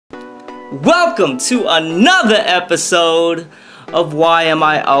Welcome to another episode of Why Am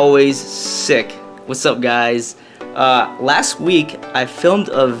I Always Sick? What's up, guys? Last week I filmed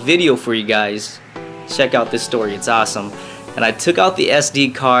a video for you guys. Check out this story, it's awesome. And I took out the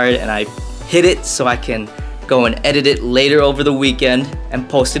SD card and I hid it so I can go and edit it later over the weekend and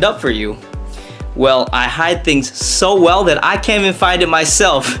post it up for you. Well, I hide things so well that I can't even find it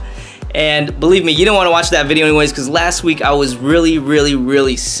myself. And believe me, you don't want to watch that video anyways, because last week I was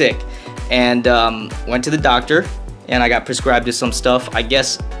really sick. And went to the doctor and I got prescribed to some stuff. I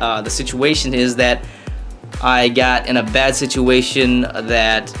guess the situation is that I got in a bad situation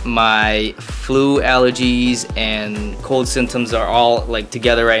that my flu, allergies, and cold symptoms are all like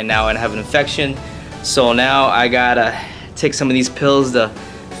together right now, and I have an infection. So now I gotta take some of these pills to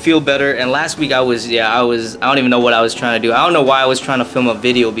feel better. And last week I don't even know what I was trying to do. I don't know why I was trying to film a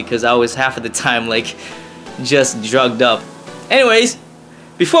video, because I was half of the time like just drugged up. Anyways,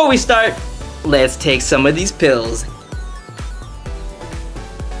 before we start, let's take some of these pills.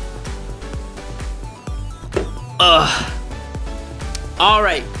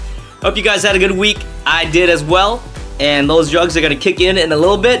 Alright, hope you guys had a good week. I did as well, and those drugs are gonna kick in a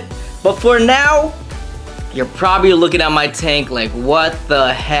little bit. But for now, you're probably looking at my tank like, what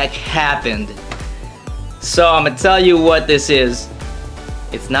the heck happened? So I'm gonna tell you what this is.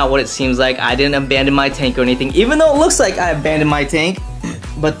 It's not what it seems like. I didn't abandon my tank or anything, even though it looks like I abandoned my tank.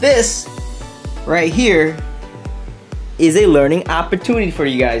 But this right here is a learning opportunity for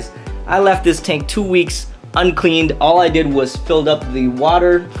you guys. I left this tank 2 weeks uncleaned. All I did was filled up the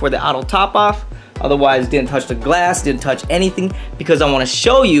water for the auto top off. Otherwise, didn't touch the glass, didn't touch anything, because I want to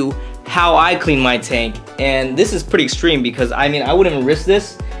show you how I clean my tank. And this is pretty extreme, because I mean, I wouldn't even risk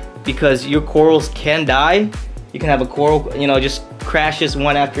this, because your corals can die. You can have a coral, you know, just crashes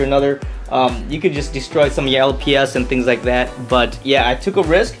one after another. You could just destroy some of your LPS and things like that. But yeah, I took a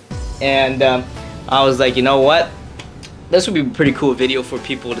risk, and I was like, you know what? This would be a pretty cool video for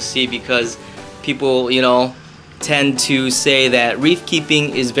people to see, because people, you know, tend to say that reef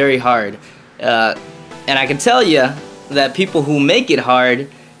keeping is very hard. And I can tell you that people who make it hard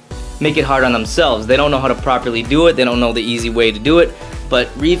on themselves. They don't know how to properly do it. They don't know the easy way to do it. But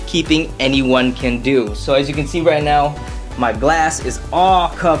reef keeping, anyone can do. So as you can see right now, my glass is all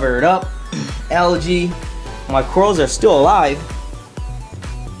covered up. Algae. My corals are still alive.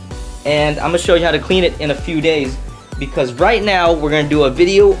 And I'm gonna show you how to clean it in a few days, because right now we're gonna do a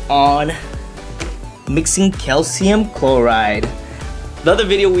video on mixing calcium chloride. The other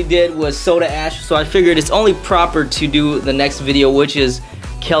video we did was soda ash, so I figured it's only proper to do the next video, which is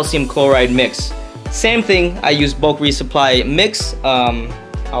calcium chloride mix. Same thing, I use bulk resupply mix.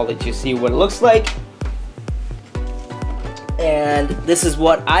 I'll let you see what it looks like. And this is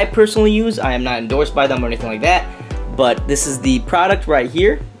what I personally use. I am not endorsed by them or anything like that, but this is the product right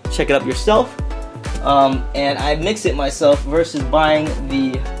here. Check it up yourself. And I mix it myself versus buying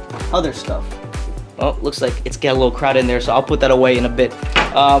the other stuff. Oh, looks like it's got a little crowd in there, so I'll put that away in a bit.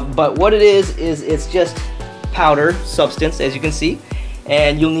 But what it is it's just powder substance, as you can see,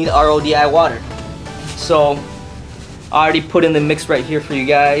 and you'll need RODI water. So I already put in the mix right here for you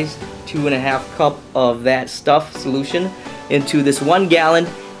guys, 2.5 cups of that stuff solution into this 1 gallon,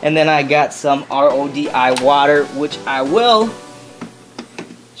 and then I got some RODI water, which I will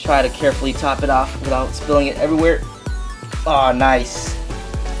try to carefully top it off without spilling it everywhere. Oh, nice.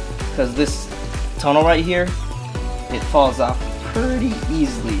 Because this tunnel right here, it falls off pretty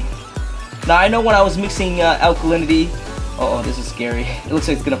easily. Now I know when I was mixing alkalinity, oh, this is scary. It looks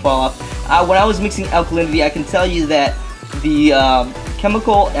like it's gonna fall off. When I was mixing alkalinity, I can tell you that the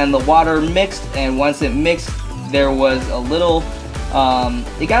chemical and the water mixed, and once it mixed, there was a little,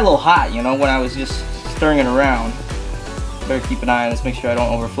 it got a little hot, you know, when I was just stirring it around. Better keep an eye on this, make sure I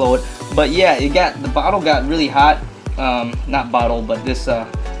don't overflow it. But yeah, the bottle got really hot. Not bottle, but this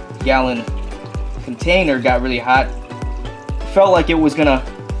gallon container got really hot. Felt like it was gonna,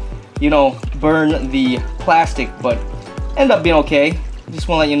 you know, burn the plastic, but ended up being okay. Just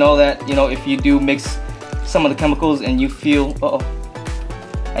want to let you know that, you know, if you do mix some of the chemicals and you feel,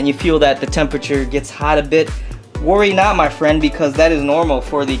 and you feel that the temperature gets hot a bit, worry not, my friend, because that is normal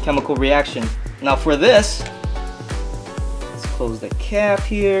for the chemical reaction. Now for this, let's close the cap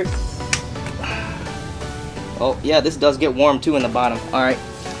here. Oh yeah, this does get warm too in the bottom. All right,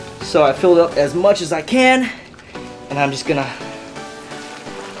 so I filled up as much as I can, and I'm just gonna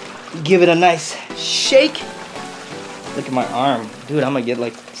give it a nice shake. Look at my arm, dude. I'm gonna get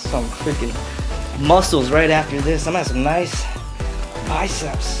like some freaking muscles right after this. I'm gonna have some nice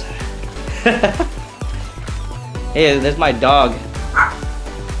biceps. Hey, there's my dog.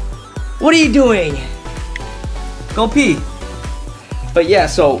 What are you doing? Go pee. But yeah,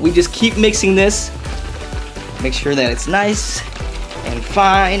 so we just keep mixing this. Make sure that it's nice and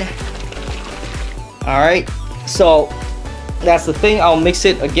fine. Alright, so that's the thing. I'll mix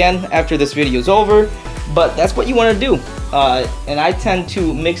it again after this video is over. But that's what you want to do. And I tend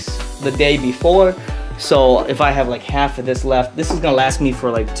to mix the day before. So if I have like half of this left, this is gonna last me for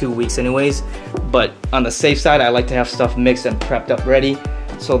like 2 weeks anyways. But on the safe side, I like to have stuff mixed and prepped up ready.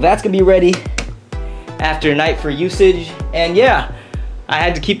 So that's gonna be ready after night for usage. And yeah, I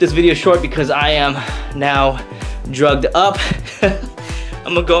had to keep this video short because I am now drugged up.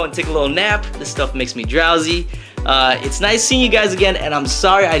 I'm gonna go and take a little nap. This stuff makes me drowsy. It's nice seeing you guys again, and I'm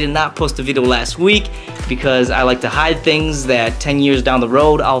sorry I did not post a video last week because I like to hide things that 10 years down the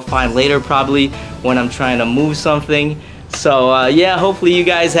road I'll find later, probably when I'm trying to move something. So yeah, hopefully you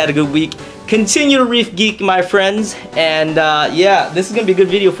guys had a good week. Continue to reef geek, my friends, and yeah, this is gonna be a good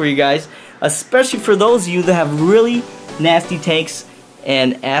video for you guys, especially for those of you that have really nasty tanks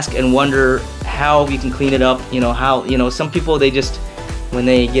and ask and wonder how you can clean it up. You know how, you know, some people, they just, when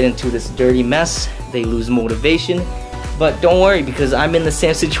they get into this dirty mess, they lose motivation. But don't worry, because I'm in the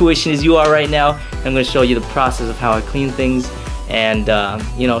same situation as you are right now. I'm going to show you the process of how I clean things, and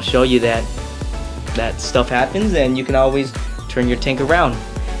you know, show you that stuff happens and you can always turn your tank around.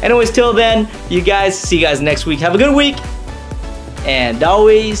 Anyways, till then, you guys, see you guys next week. Have a good week, and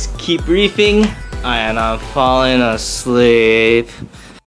always keep reefing. And I'm falling asleep.